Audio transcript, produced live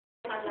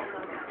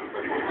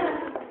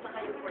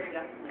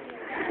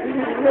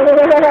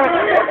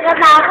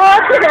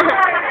Natakot.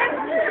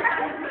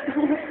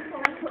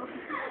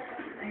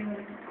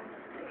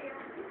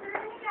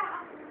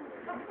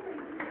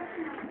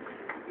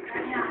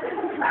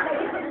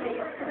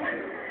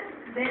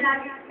 Then,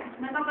 lagi,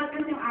 natapos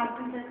yung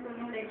absences ko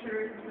ng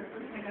lecturers,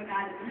 tapos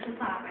nagagalit na siya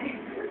sa akin.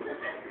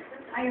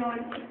 Ayun,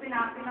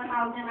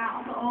 pinatawag niya na ako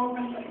sa OB.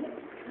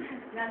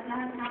 Lahat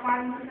na,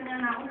 parang gusto niya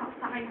na ako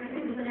sakay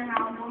kasi gusto niya na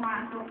ako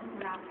pumasok.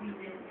 Wala akong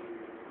reason.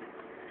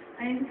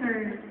 Ayun,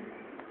 sir.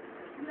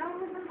 Wala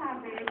akong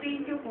masasabi.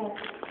 Thank you po.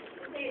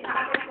 Kasi,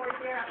 naka-report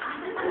year ako.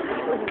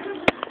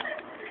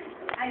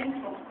 Ayun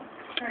po.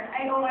 Sir,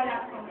 ay,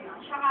 wala po.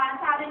 Tsaka,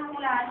 sabi nung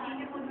mula, thank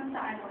you po dun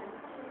sa ano,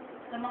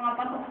 sa mga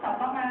pasok sa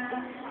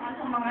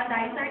sa mga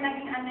dahil, sir,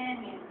 naging ano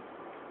yan eh.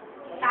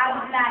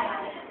 Taglay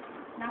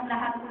ng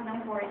lahat po ng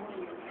 4th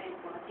year. Ayun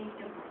po. Thank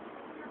you po.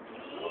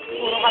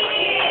 Puro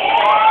kami.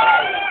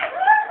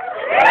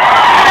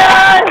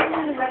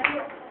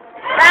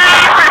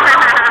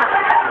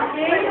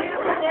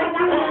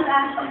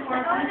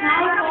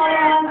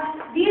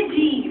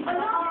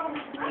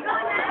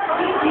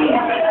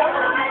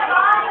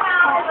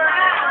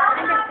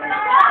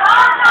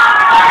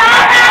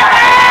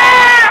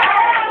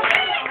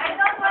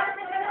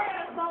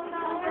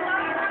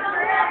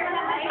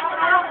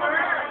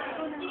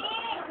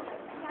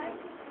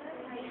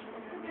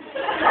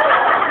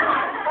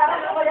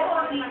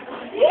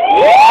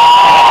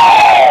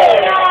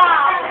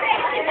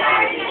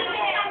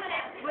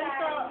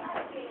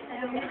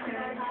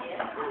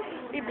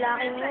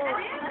 Blocking mo.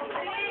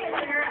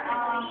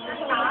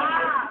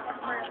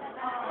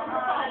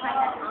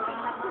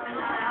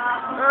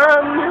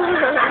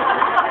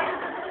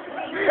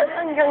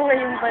 Hanggang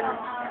ngayon pa na.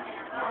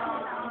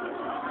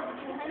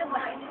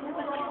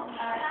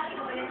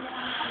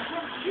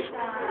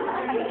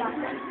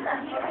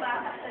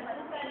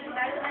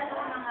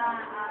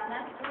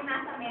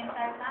 Nasa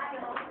mental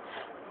tayo.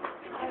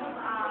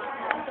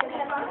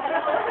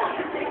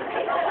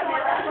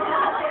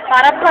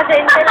 Para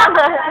presente lang.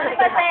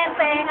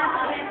 Presente.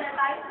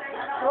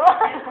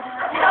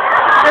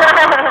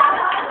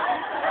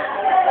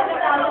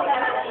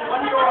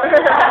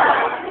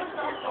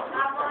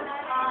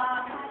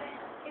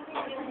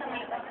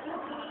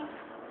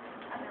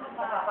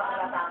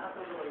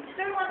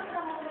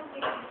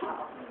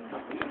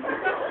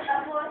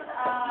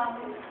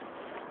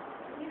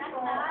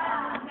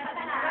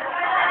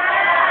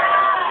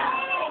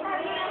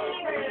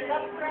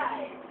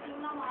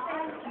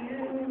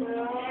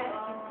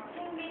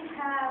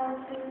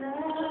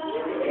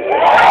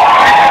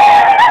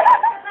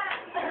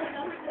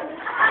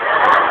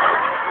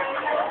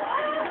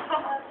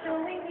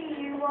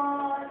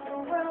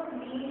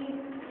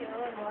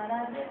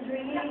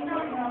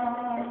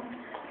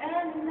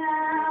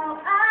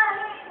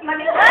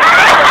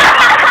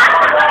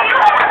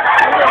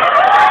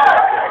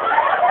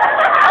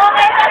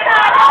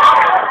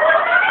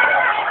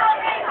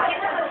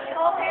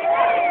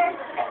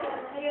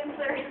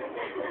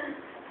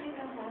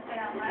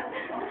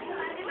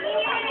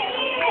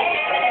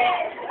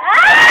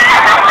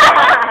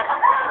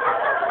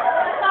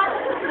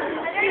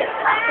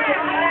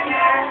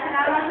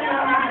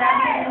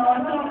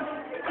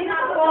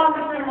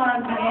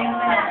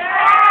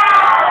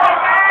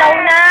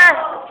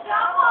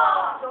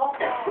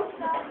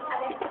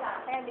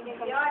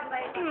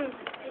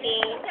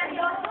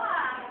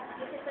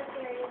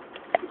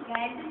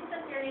 Guys, this is a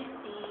serious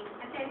thing.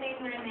 Kasi may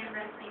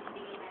remembrance na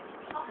ibigay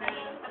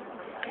natin.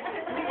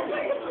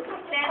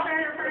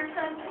 Better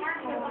person po.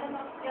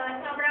 Yun,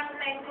 sobrang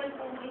thankful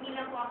po. Hindi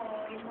lang po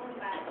ako yung whole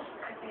batch.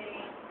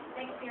 Kasi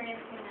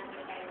na-experience ko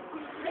namin kayo.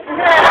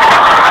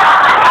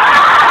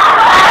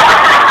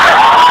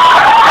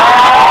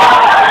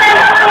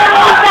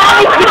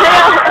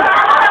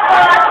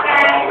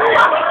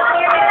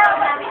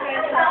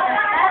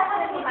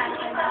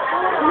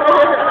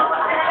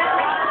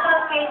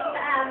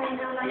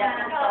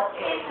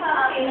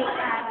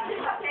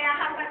 Kaya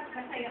kapag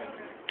masaya ko.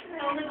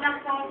 So, lang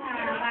po sa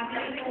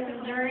bagay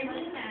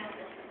journey na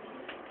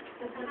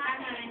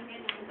pupuntahan.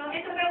 So,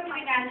 ito po yung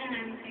makikala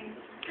namin sa'yo.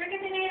 Sir,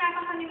 kasi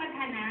nahirapan kami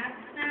maghanap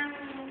ng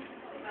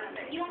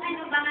yung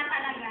ano banga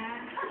talaga.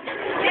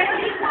 Pero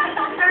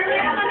sir,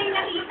 meron kami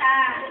nakita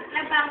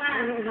na banga.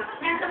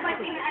 Nasa pag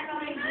ano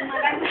rin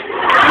maganda.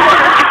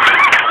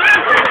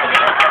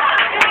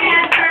 Kaya,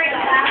 sir,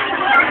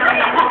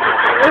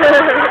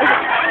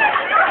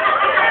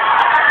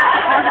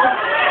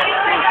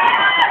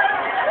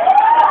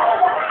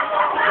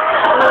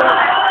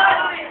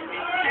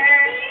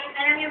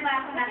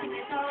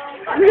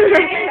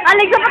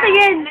 Alig sa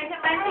patingin!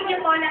 Pansin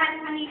niyo po, lahat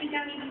manili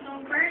kami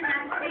ditong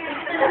Fernan.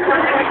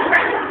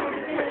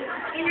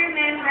 In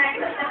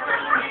remembrance of the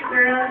teenage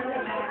girls.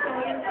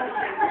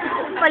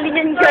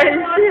 Palinyan girls.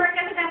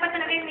 Kasi dapat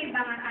talaga yung may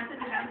banga kaso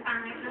diba ang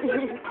pangit.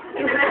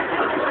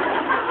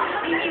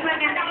 Hindi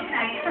maganda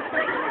isay.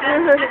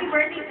 Happy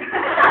birthday.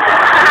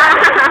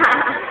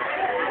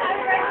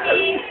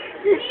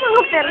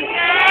 Super!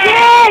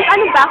 Yes!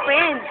 Ano ba,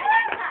 friend?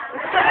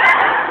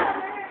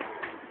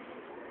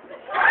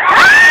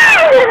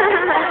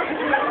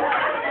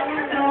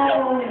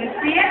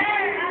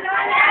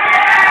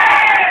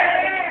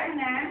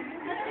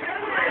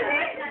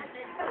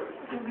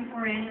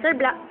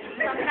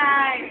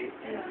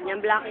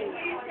 blocking.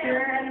 Sir,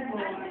 ano po?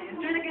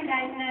 Sir,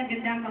 nagkagaling na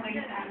ganda ba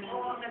kayo sa amin?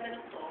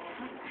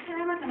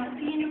 Salamat naman.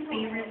 Sino yung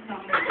favorite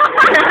song?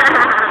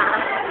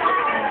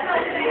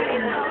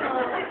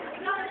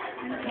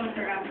 Ano po,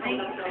 sir?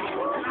 Thank you.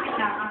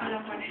 Ako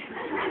lang po.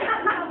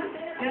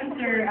 Yun,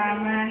 sir.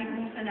 Maraming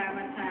pong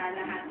salamat sa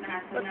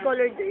lahat-lahat po What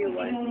color do you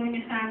want? tinuro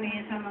niyo sa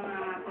amin sa mga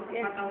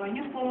pagpapatawa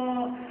niyo po.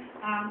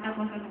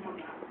 Tapos ano po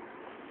ba?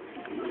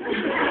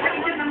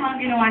 Ito na mga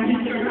ginawa niyo,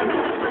 sir.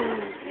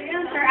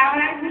 Yun, sir.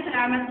 Maraming pong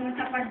salamat po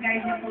sa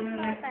pag-guide niyo po nung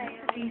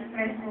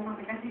nag-stress po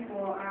kami kasi po,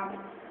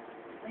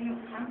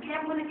 kaya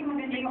po naging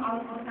maganda yung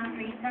output ng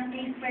case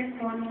press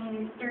po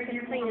nung third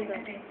year po kami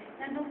kasi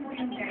nandun po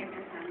yung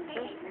guidance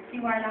namin.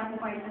 Nagsiwala po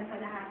kayo sa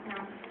lahat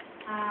ng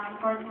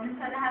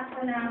sa lahat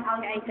po ng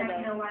output na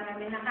ginawa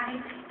namin na kahit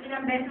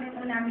ilang beses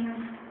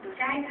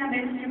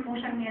niyo po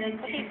siyang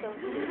nireject.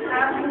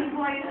 Hindi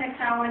po kayo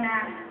nagsawa na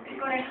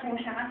i-correct po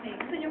siya kasi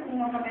gusto niyo po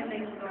mapaganda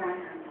yung gawa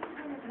namin.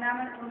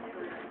 Salamat po.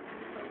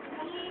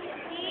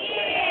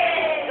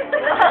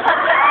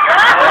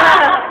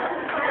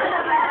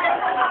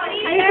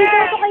 Ay, dito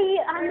ako kay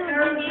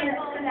Arnold.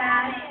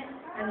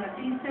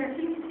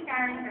 Si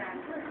Karen Grant.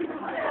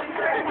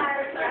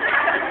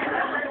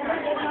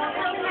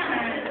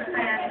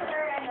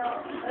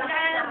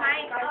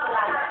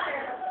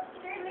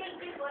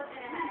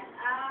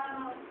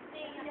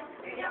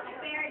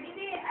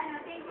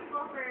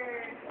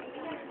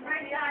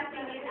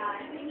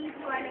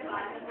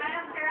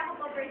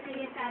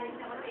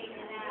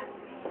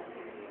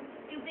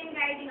 You've been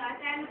guiding us.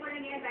 Ano po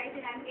lang yung advice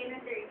namin kayo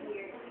ng third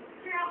year.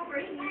 Sir, ako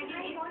personally,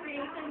 naging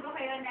inspiration ko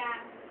kayo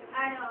na,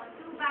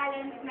 to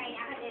balance my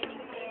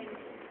academics and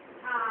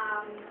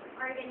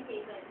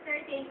organization. Sir,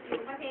 thank you.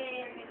 Kasi,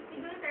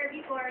 siguro sir,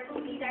 before,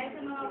 kung hindi dahil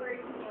sa mga words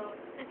niyo,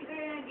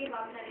 siguro nag-give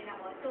up na rin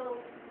ako. So,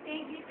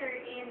 thank you,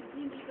 sir, and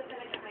hindi ko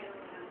talaga kayo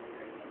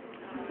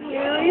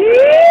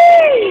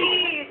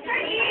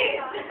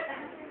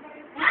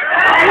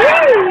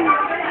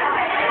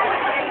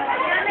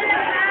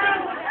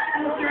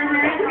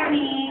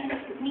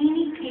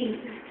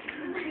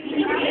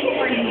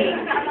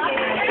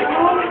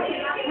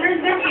Where's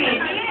the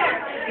cake?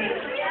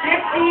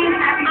 Let's sing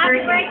happy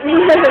birthday.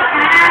 Happy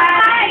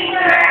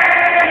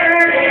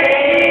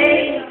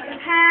birthday.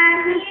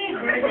 Happy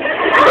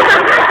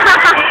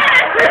birthday.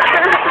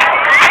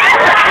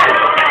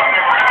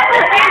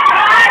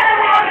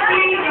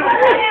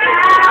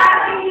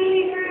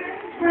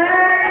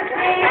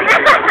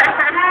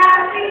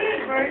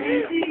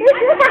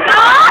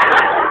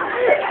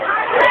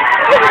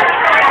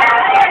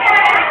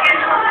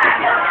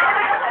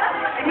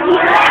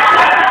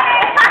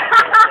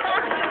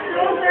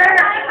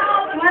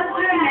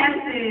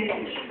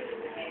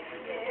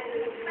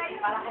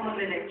 Para ko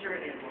mag-lecture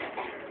eh.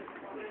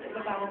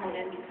 Kasama mo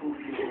yan yung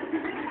tubig.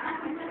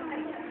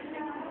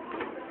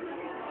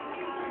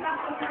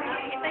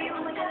 Ito yung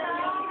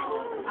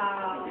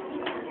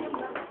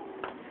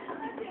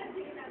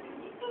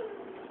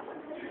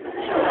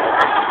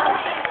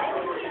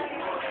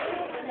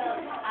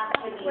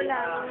Actually,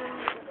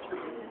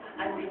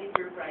 I'm really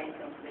surprised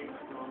of this,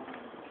 no?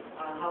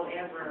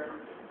 However,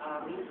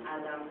 Miss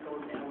Adam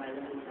told me a while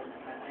ago that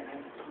I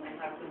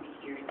have to be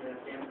here in the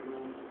same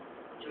room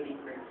during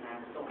her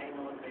class, so I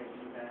know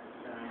already that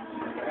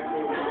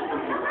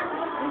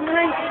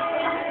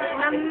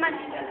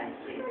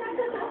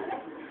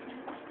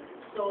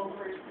So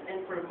first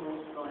and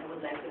foremost, no, I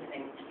would like to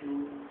thank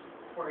you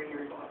for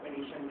your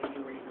cooperation when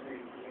you were in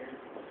third year,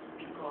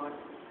 because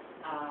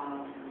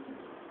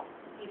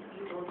if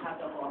you don't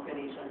have the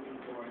cooperation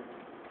before,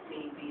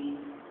 maybe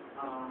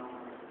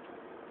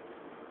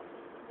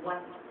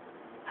what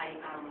I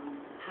am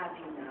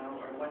having now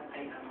or what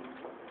I am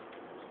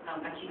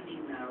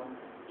achieving now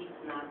is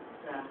not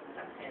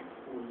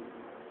successful.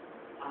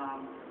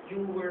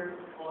 You were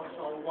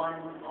also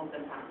one of the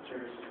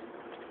factors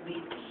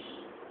which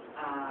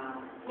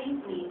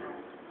made me as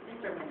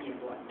Mr.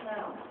 Maniego as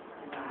well.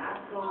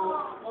 So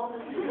all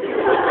the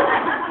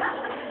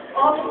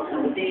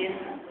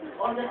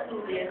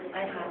students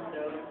I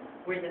handled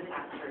were the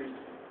factors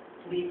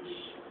which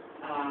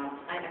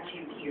I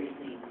achieved here in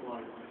St.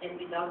 Paul. And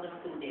without the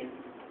students,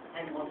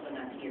 I'm also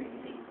not here in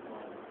St.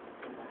 Paul.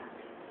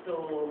 So,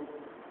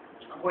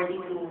 according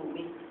to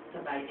Ms.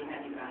 Sabay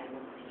Dinalica, I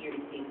was here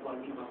in St. Paul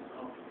because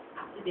of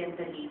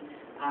accidentally,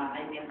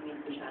 I met Ms.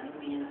 Luciano,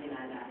 hindi niya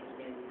nakilala, and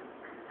then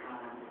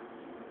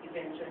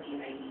eventually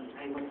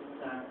I was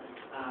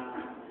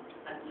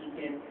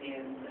admitted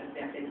and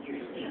accepted here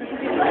in St. Paul.